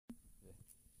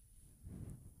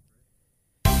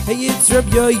Hey, it's Reb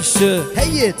Yaisha.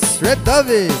 Hey, it's Reb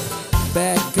David.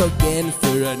 Back again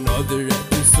for another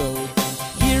episode.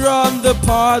 Here on the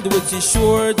pod, which is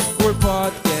short for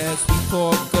podcast, we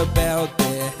talk about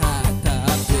the hot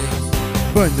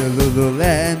topics. Burn the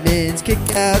Lululemons, kick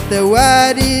out the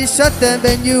waddies, shut them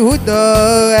Ben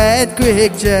Yehuda and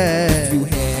Quick If Jet. you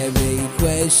have a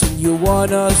question you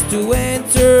want us to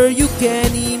answer, you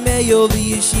can email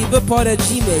the yeshiva pod at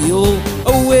gmail.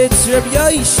 Oh, it's Reb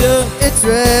Yaisha. It's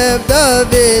Reb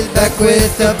David back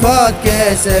with the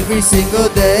podcast every single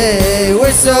day.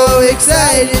 We're so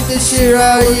excited to share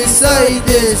our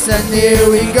Yesodis, and here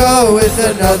we go with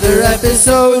another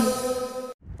episode.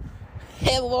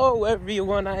 Hello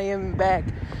everyone, I am back.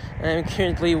 I'm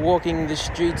currently walking the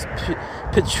streets,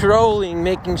 patrolling,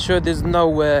 making sure there's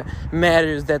no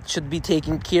matters that should be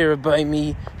taken care of by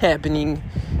me happening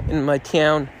in my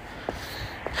town.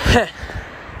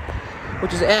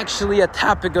 Which is actually a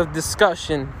topic of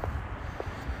discussion.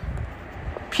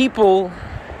 People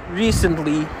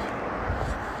recently,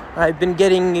 I've been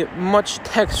getting much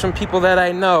text from people that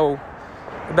I know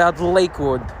about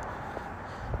Lakewood.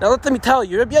 Now let me tell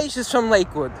you, Rabbi Yash is from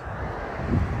Lakewood.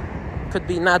 Could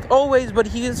be not always, but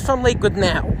he is from Lakewood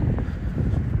now.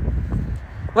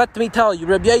 Let me tell you,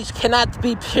 Rabbi Yash cannot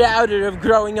be prouder of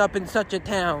growing up in such a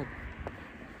town.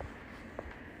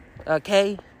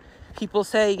 Okay? People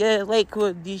say, yeah,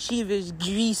 Lakewood, the yeshiva is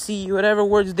greasy, whatever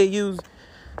words they use.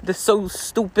 They're so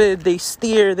stupid, they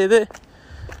steer,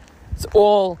 it's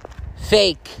all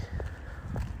fake.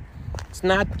 It's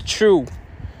not true.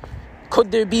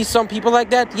 Could there be some people like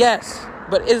that? Yes.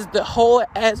 But is the whole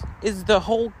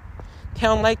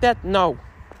town like that? No.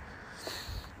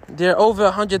 There are over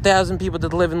 100,000 people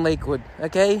that live in Lakewood,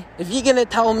 okay? If you're gonna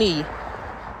tell me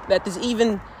that there's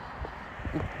even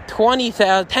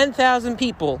 20,000, 10,000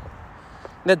 people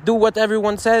that do what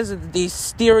everyone says, they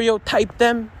stereotype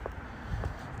them,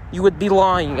 you would be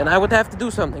lying, and I would have to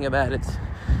do something about it.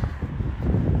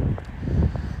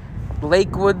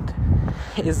 Lakewood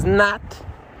is not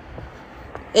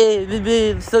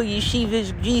so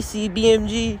yeshivish, greasy,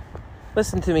 BMG.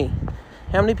 Listen to me.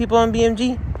 How many people on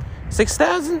BMG?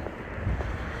 6,000?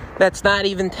 That's not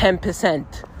even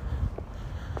 10%.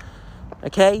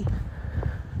 Okay?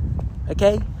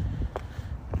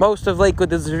 Most of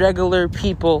Lakewood is regular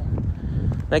people.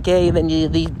 Okay? Then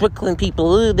these Brooklyn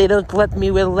people, they don't let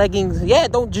me wear leggings. Yeah,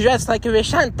 don't dress like a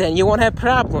Rishant then. You won't have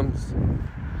problems.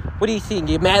 What do you think?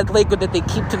 You mad at Lakewood that they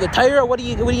keep to the Torah? What are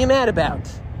you mad about?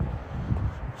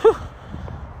 Whew.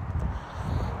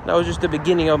 That was just the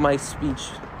beginning of my speech.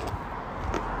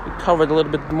 We covered a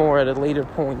little bit more at a later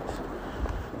point.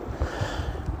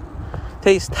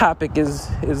 Today's topic is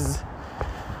at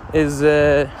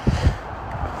a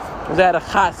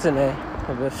chasana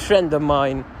of a friend of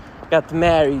mine got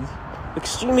married.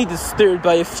 Extremely disturbed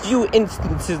by a few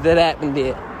instances that happened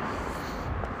there.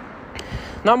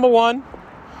 Number one.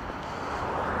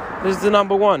 This is the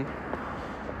number one.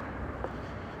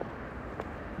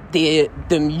 The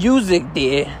music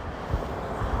there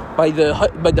by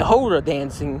the horror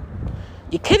dancing,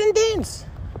 you couldn't dance.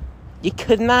 You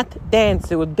could not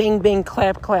dance. It was bang bang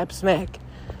clap clap smack.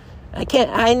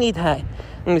 I need high.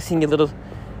 Let me sing a little.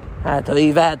 That's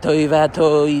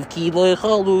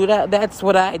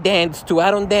what I dance to. I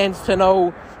don't dance to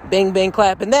no bang bang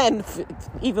clap. And then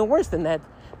even worse than that,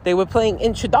 they were playing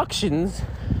introductions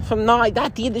from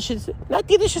not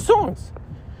Yiddish songs.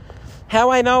 How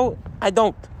I know? I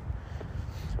don't.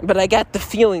 But I got the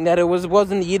feeling that it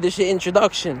wasn't the Yiddish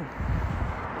introduction.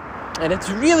 And it's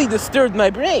really disturbed my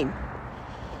brain.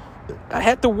 I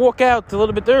had to walk out a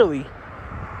little bit early.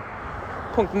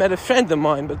 Met a friend of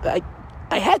mine, but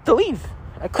I had to leave.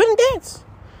 I couldn't dance.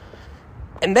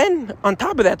 And then, on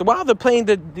top of that, while they're playing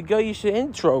the Geisha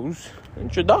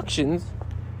introductions,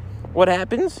 what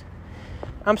happens?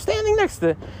 I'm standing next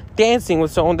to dancing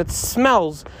with someone that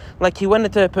smells like he went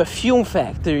into a perfume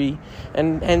factory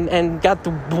and got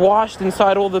washed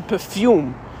inside all the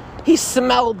perfume. He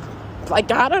smelled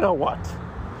like I don't know what.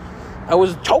 I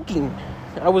was choking.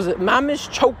 I was mamish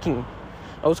choking.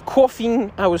 I was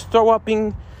coughing. I was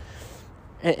throw-upping.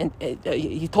 And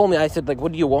he told me, I said, like,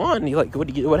 what do you want? He like,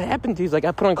 what happened? He's like,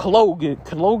 I put on cologne,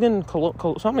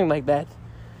 something like that.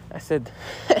 I said,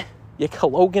 you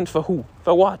cologne for who?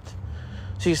 For what?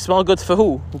 So you smell good for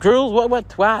who? Girls?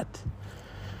 What?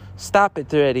 Stop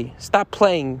it already. Stop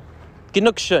playing.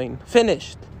 Genug schön.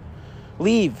 Finished.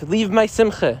 Leave my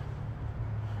simcha.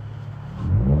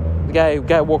 The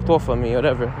guy walked off on me,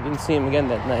 whatever. Didn't see him again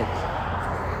that night.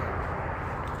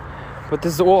 But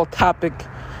this is all topic.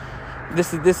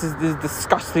 This is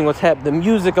disgusting what's happened. The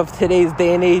music of today's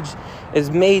day and age is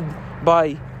made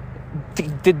by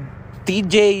the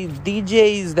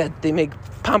DJs that they make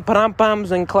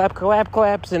pam-pam-pams and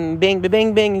claps and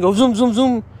bang-bang-bang and go zoom, zoom,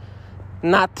 zoom.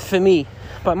 Not for me.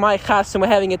 By my chasana, we're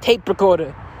having a tape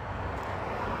recorder.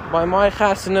 By my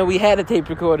chasana, we had a tape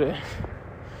recorder.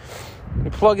 We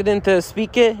plug it into a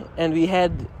speaker, and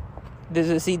there's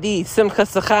a CD, Simcha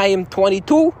Sachayim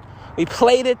 22. We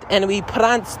played it, and we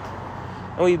pranced,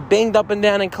 and we banged up and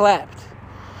down and clapped.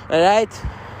 Alright?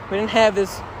 We didn't have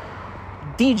this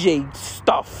DJ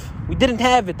stuff. We didn't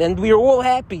have it, and we were all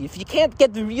happy. If you can't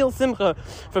get the real Simcha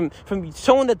from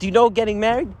someone that you know getting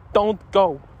married, don't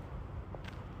go.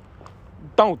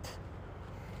 Don't.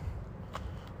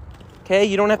 Okay?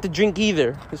 You don't have to drink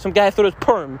either. Some guy thought it was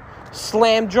perm.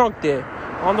 Slam drunk there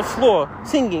on the floor,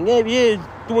 singing,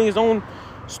 doing his own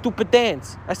stupid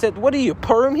dance. I said, what are you,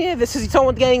 perm here? This is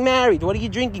someone getting married. What are you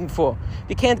drinking for? If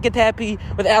you can't get happy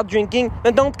without drinking,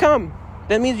 then don't come.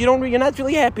 That means you're not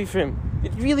really happy for him.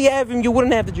 If you really have him, you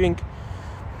wouldn't have to drink.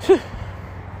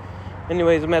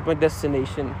 Anyways, I'm at my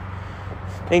destination.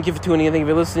 Thank you for tuning in. Thank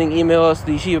you for listening. Email us,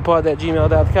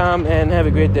 theyeshivapod@gmail.com, and have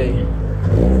a great day.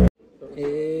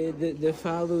 The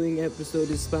following episode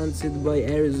is sponsored by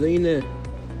Arizona.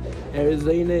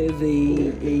 Arizona is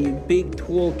a big,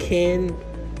 tall can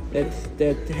that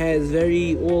has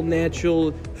very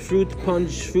all-natural fruit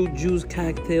punch, fruit juice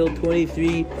cocktail,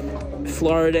 23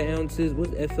 Florida ounces.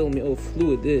 What's FL? Oh,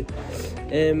 fluid.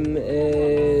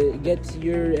 Get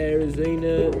your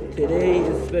Arizona today,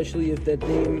 especially if that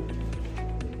name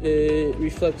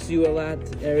reflects you a lot.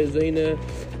 Arizona,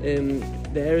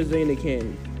 the Arizona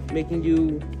can, making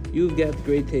you've got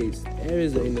great taste.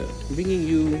 Arizona, bringing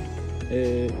you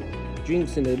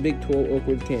drinks in a big, tall,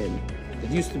 awkward can. It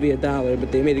used to be $1,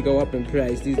 but they made it go up in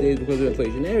price these days because of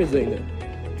inflation. Arizona.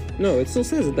 No, it still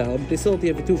says $1, but they sold it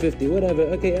here for $2.50. Whatever.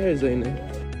 Okay, Arizona.